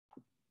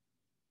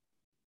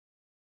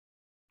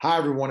Hi,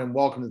 everyone, and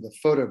welcome to the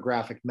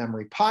Photographic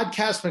Memory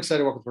Podcast. I'm excited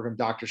to welcome the program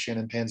Dr.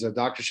 Shannon Panzo.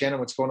 Dr. Shannon,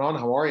 what's going on?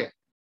 How are you?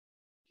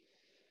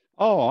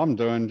 Oh, I'm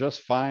doing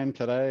just fine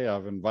today.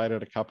 I've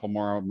invited a couple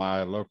more of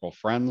my local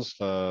friends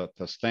to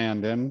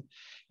stand in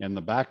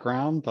the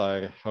background.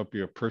 I hope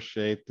you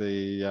appreciate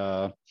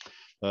the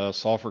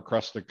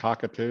sulfur-crusted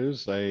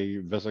cockatoos. They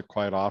visit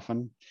quite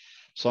often.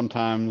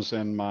 Sometimes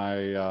in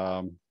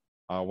my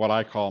what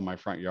I call my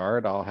front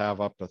yard, I'll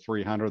have up to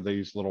 300 of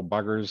these little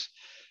buggers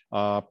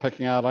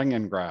picking out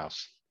onion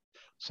grass.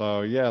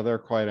 So yeah, they're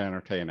quite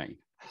entertaining.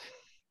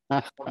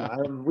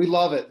 We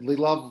love it. We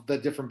love the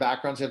different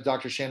backgrounds. We have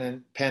Dr.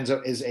 Shannon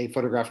Panzo is a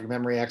photographic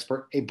memory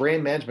expert, a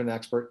brand management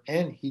expert,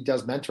 and he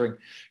does mentoring.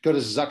 Go to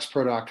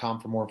zuxpro.com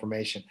for more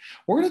information.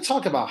 We're going to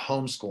talk about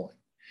homeschooling.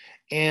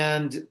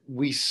 And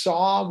we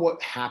saw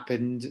what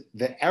happened,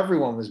 that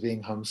everyone was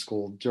being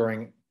homeschooled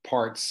during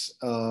parts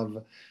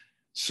of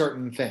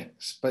certain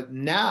things. But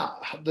now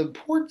the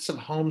importance of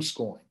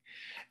homeschooling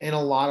in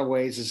a lot of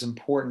ways is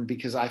important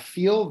because I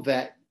feel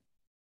that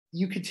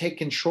you could take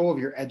control of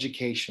your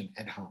education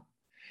at home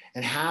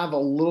and have a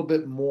little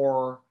bit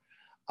more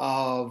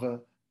of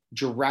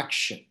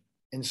direction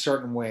in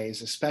certain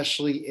ways,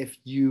 especially if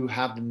you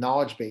have the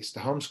knowledge base to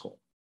homeschool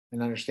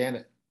and understand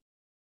it.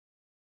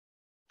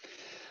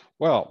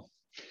 Well,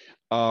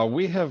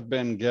 we have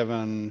been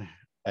given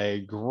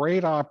a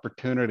great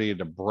opportunity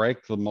to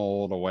break the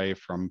mold away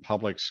from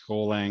public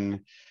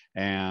schooling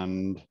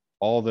and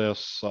all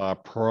this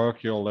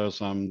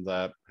parochialism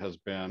that has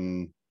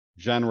been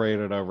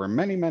generated over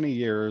many, many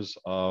years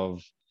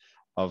of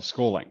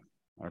schooling.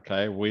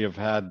 Okay, we have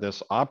had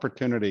this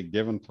opportunity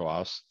given to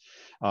us,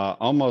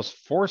 almost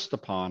forced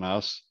upon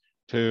us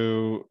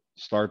to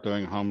start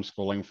doing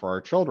homeschooling for our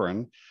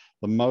children,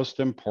 the most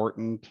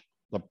important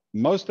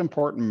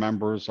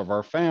members of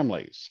our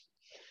families.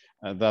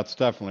 That's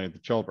definitely the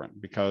children,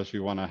 because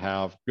you want to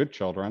have good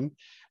children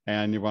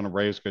and you want to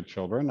raise good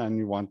children and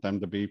you want them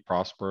to be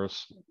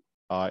prosperous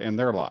in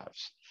their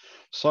lives.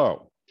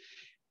 So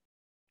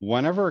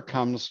whenever it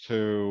comes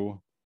to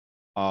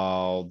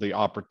the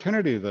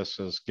opportunity this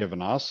has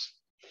given us,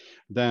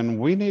 then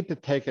we need to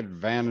take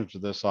advantage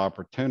of this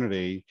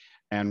opportunity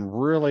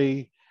and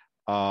really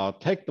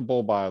take the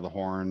bull by the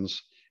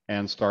horns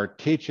and start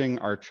teaching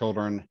our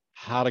children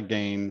how to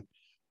gain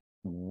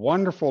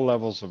wonderful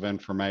levels of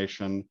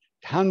information,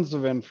 tons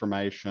of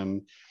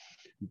information,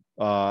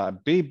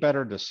 be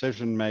better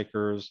decision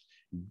makers,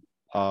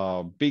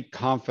 be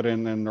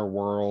confident in their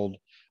world,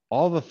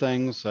 all the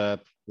things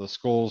that the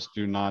schools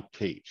do not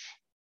teach.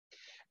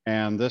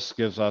 And this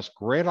gives us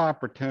great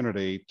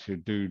opportunity to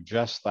do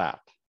just that.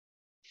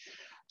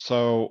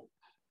 So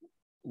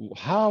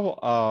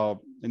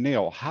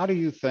Neil, how do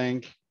you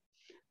think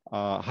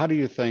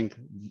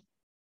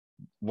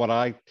what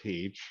I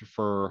teach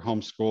for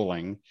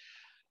homeschooling,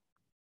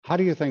 how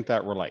do you think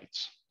that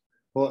relates?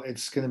 Well,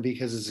 it's going to be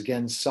because it's,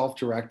 again,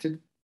 self-directed.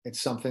 It's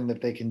something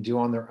that they can do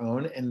on their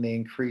own, and they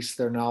increase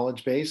their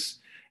knowledge base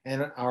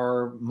and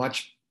are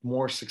much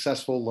more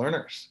successful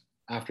learners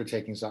after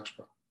taking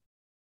ZuxPro.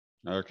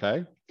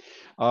 Okay.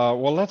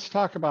 Well, let's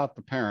talk about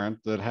the parent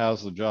that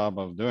has the job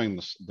of doing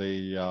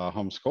the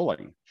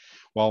homeschooling.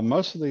 Well,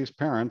 most of these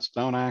parents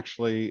don't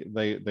actually,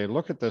 they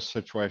look at this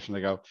situation, they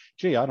go,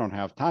 gee, I don't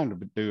have time to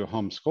do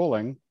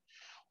homeschooling.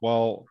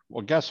 Well,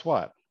 guess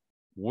what?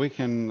 We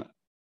can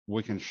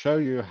show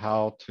you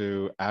how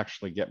to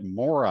actually get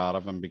more out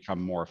of and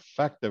become more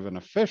effective and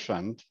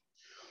efficient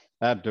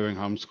at doing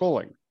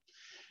homeschooling.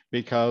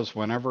 Because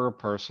whenever a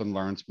person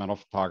learns mental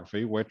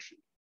photography, which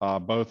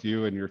both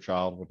you and your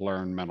child would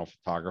learn mental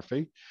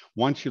photography.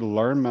 Once you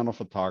learn mental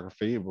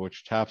photography,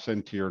 which taps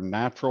into your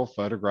natural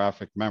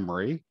photographic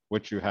memory,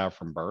 which you have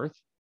from birth,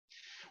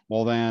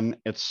 well, then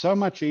it's so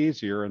much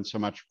easier and so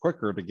much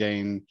quicker to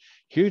gain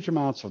huge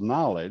amounts of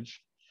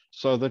knowledge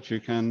so that you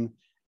can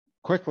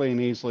quickly and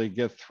easily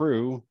get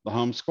through the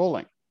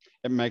homeschooling.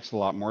 It makes a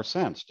lot more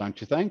sense, don't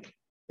you think?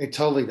 It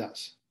totally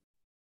does.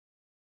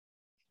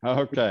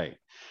 Okay,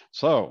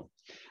 so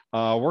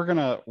we're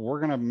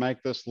gonna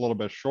make this a little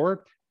bit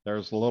short.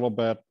 There's a little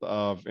bit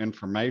of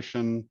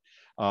information,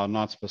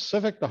 not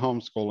specific to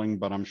homeschooling,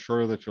 but I'm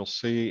sure that you'll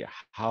see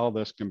how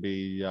this can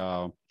be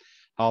applied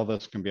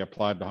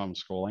to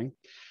homeschooling.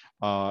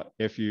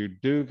 If you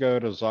do go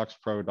to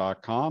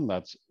zuxpro.com,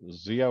 that's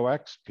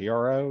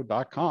ZOXPRO.com,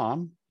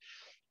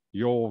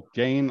 you'll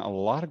gain a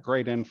lot of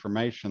great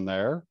information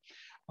there.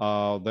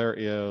 There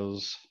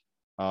is,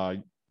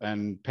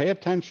 and pay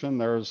attention,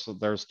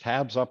 there's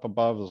tabs up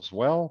above as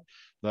well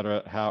that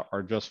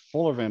are just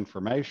full of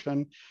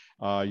information.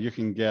 You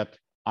can get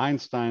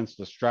Einstein's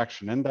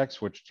Distraction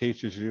Index, which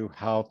teaches you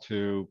how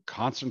to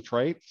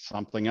concentrate,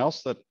 something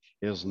else that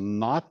is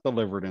not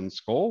delivered in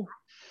school.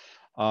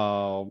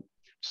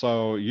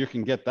 So you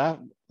can get that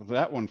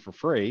one for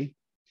free.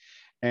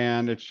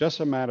 And it's just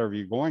a matter of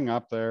you going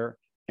up there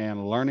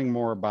and learning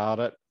more about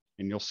it.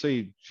 And you'll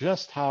see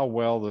just how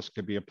well this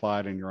could be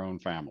applied in your own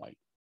family.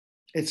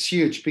 It's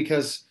huge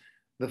because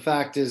the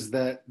fact is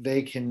that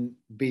they can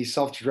be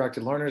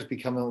self-directed learners,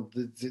 become able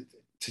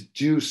to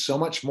do so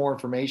much more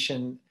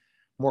information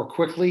more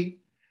quickly,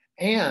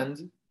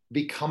 and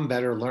become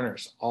better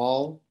learners,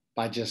 all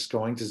by just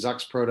going to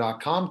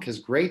zuxpro.com, because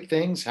great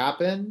things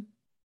happen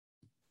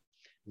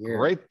here.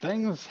 Great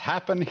things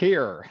happen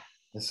here.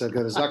 And so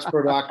go to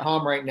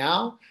zuxpro.com right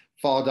now.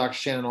 Follow Dr.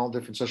 Shannon on all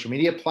different social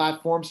media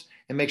platforms,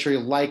 and make sure you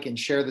like and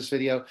share this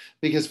video,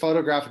 because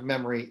photographic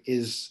memory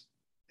is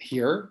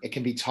here. It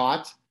can be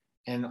taught,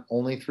 and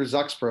only through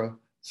Zuxpro.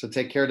 So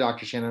take care,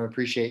 Dr. Shannon. I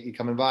appreciate you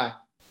coming by.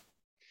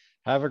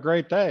 Have a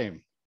great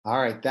day. All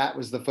right. That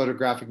was the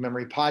Photographic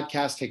Memory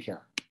Podcast. Take care.